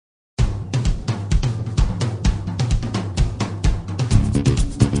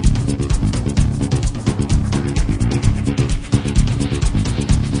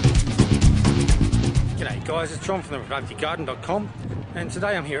guys, it's John from theproductivegarden.com, and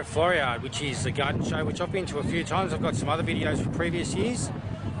today I'm here at Floriade, which is a garden show which I've been to a few times. I've got some other videos from previous years,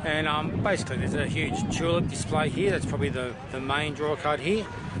 and basically there's a huge tulip display here. That's probably the main draw card here,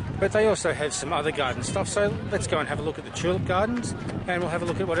 but they also have some other garden stuff, so let's go and have a look at the tulip gardens and we'll have a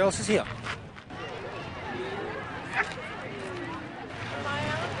look at what else is here.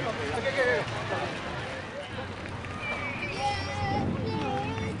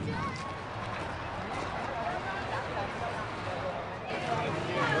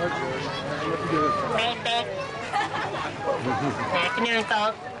 Afternoon,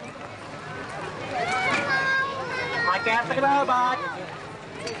 folks. Watch out for the robot.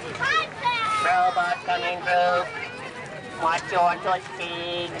 Robot coming through. Watch your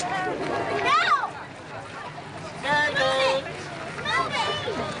joystick. No! Moving.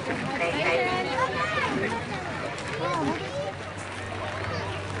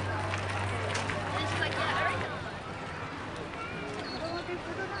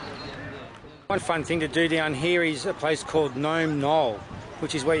 One fun thing to do down here is a place called Gnome Knoll,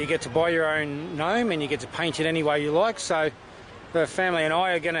 which is where you get to buy your own gnome and you get to paint it any way you like. So the family and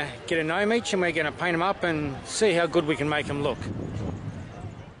I are going to get a gnome each and we're going to paint them up and see how good we can make them look.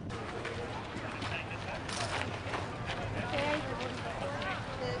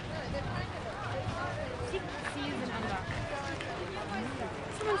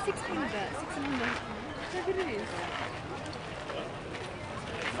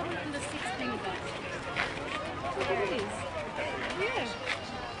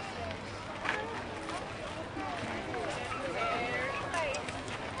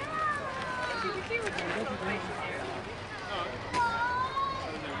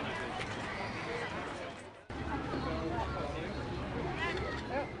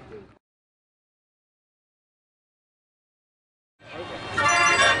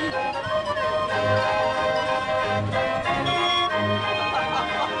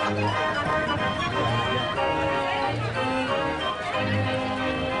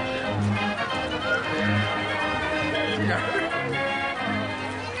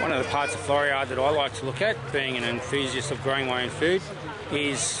 One of the parts of Floriade that I like to look at, being an enthusiast of growing my own food,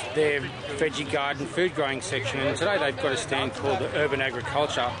 is their veggie garden food growing section. And today they've got a stand called the Urban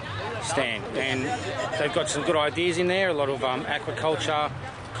Agriculture stand, and they've got some good ideas in there, a lot of aquaculture,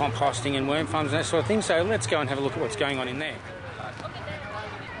 composting and worm farms and that sort of thing. So let's go and have a look at what's going on in there.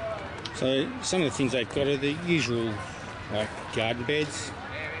 So some of the things they've got are the usual like garden beds,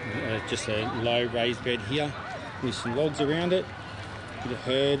 just a low raised bed here with some logs around it, a bit of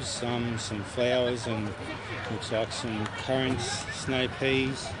herbs, some flowers, and looks like some currants, snow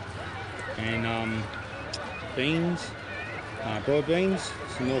peas, and beans, broad beans,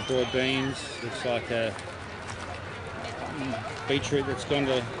 some more broad beans. Looks like a beetroot that's gone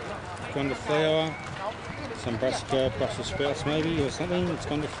to flower, some brassica, Brussels sprouts maybe, or something that's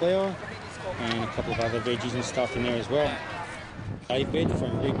gone to flower, and a couple of other veggies and stuff in there as well. A bed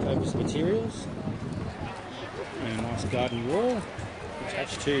from repurposed materials, and a nice garden wall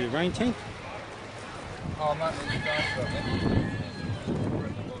attached to the rain tank.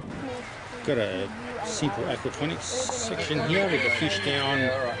 Got a simple aquaponics section here with the fish down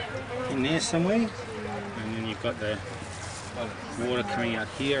in there somewhere, and then you've got the water coming out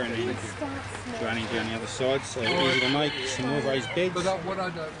here and then running down the other side, so easy to make. Some more raised beds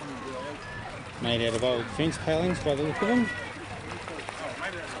made out of old fence palings by the look of them.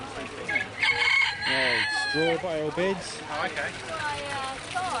 Straw bale beds. Oh, okay.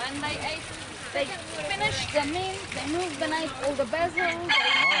 And they finished the mint, they moved the knife, all the basil,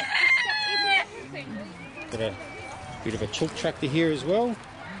 Got a bit of a chalk tractor here as well.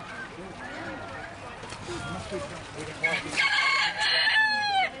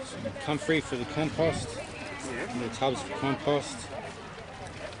 Some comfrey for the compost, and the tubs for compost.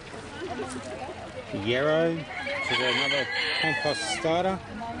 The yarrow, so got another compost starter,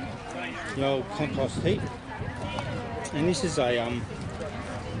 the old compost heap. And this is a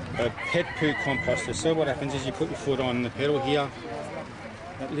pet poo composter. So what happens is you put your foot on the pedal here,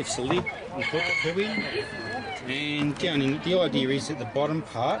 that lifts the lid, you put the poo in, and down in. The idea is that the bottom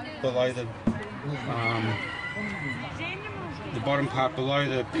part below the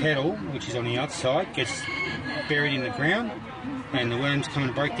pedal, which is on the outside, gets buried in the ground, and the worms come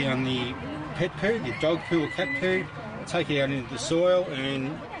and break down the pet poo, the dog poo or cat poo, take it out into the soil,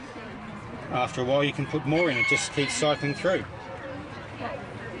 and after a while you can put more in. It just keeps cycling through.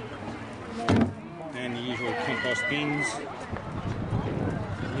 And the usual compost bins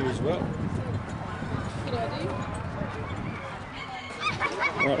here as well.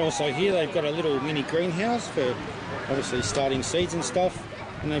 Right, also here they've got a little mini greenhouse for obviously starting seeds and stuff.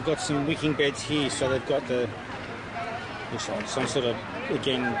 And they've got some wicking beds here, so they've got the, looks like some sort of,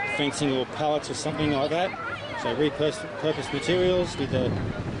 again, fencing or pallets or something like that. So repurposed materials with the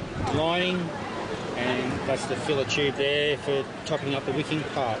lining, and that's the filler tube there for topping up the wicking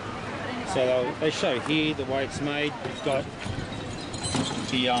part. So they show here the way it's made. You've got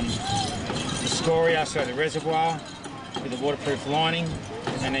the scoria, so the reservoir with the waterproof lining,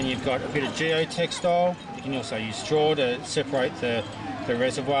 and then you've got a bit of geotextile. You can also use straw to separate the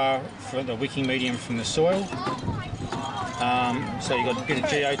reservoir for the wicking medium from the soil. So you've got a bit of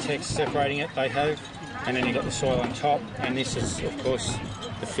geotex separating it, they have, and then you've got the soil on top, and this is of course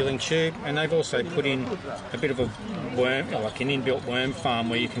the filling tube. And they've also put in a bit of a worm, like an inbuilt worm farm,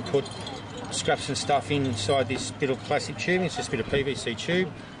 where you can put scraps and stuff inside this bit of plastic tube. It's just a bit of PVC tube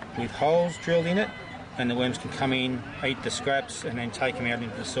with holes drilled in it, and the worms can come in, eat the scraps, and then take them out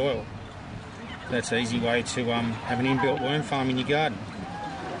into the soil. That's an easy way to have an inbuilt worm farm in your garden.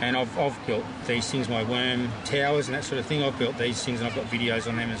 And I've built these things, my worm towers and that sort of thing. I've built these things and I've got videos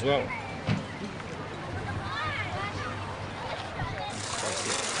on them as well.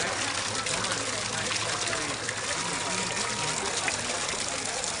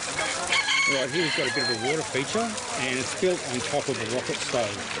 Right, here we've got a bit of a water feature, and it's built on top of the rocket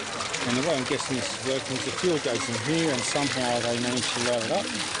stove. And the way I'm guessing this is working is the fuel goes in here, and somehow they manage to load it up.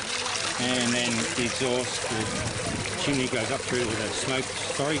 And then the exhaust, the chimney goes up through, the smoke,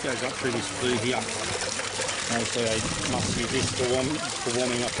 goes up through this flue here. So they must use this for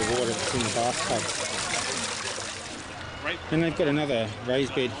warming up the water that's in the bathtub. Then they've got another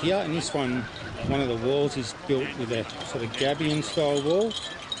raised bed here, and this one of the walls is built with a sort of gabion style wall,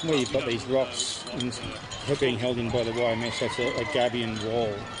 where you've got these rocks being held in by the wire mesh. That's a gabion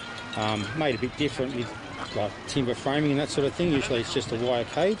wall, made a bit different with like timber framing and that sort of thing. Usually it's just a wire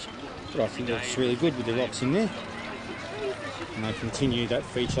cage, but I think that's really good with the rocks in there. And they continue that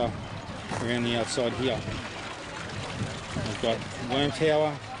feature around the outside here. We've got a worm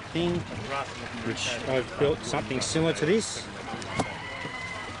tower thing, which I've built something similar to this.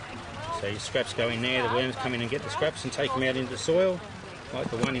 So your scraps go in there, the worms come in and get the scraps and take them out into the soil, like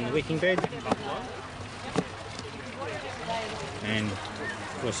the one in the wicking bed. And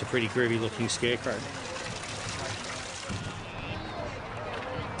of course a pretty groovy looking scarecrow.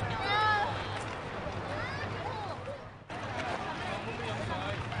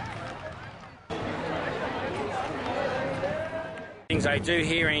 Things they do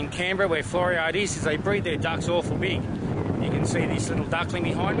here in Canberra, where Floriade is they breed their ducks awful big. You can see this little duckling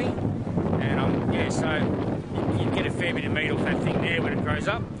behind me, and yeah, so you get a fair bit of meat off that thing there when it grows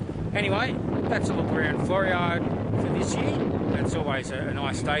up. Anyway, that's a look around Floriade for this year. That's always a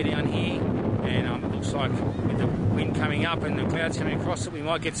nice day down here, and it looks like with the wind coming up and the clouds coming across it, we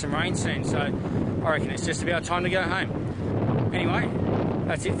might get some rain soon, so I reckon it's just about time to go home. Anyway,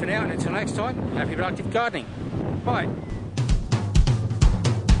 that's it for now, and until next time, happy productive gardening. Bye.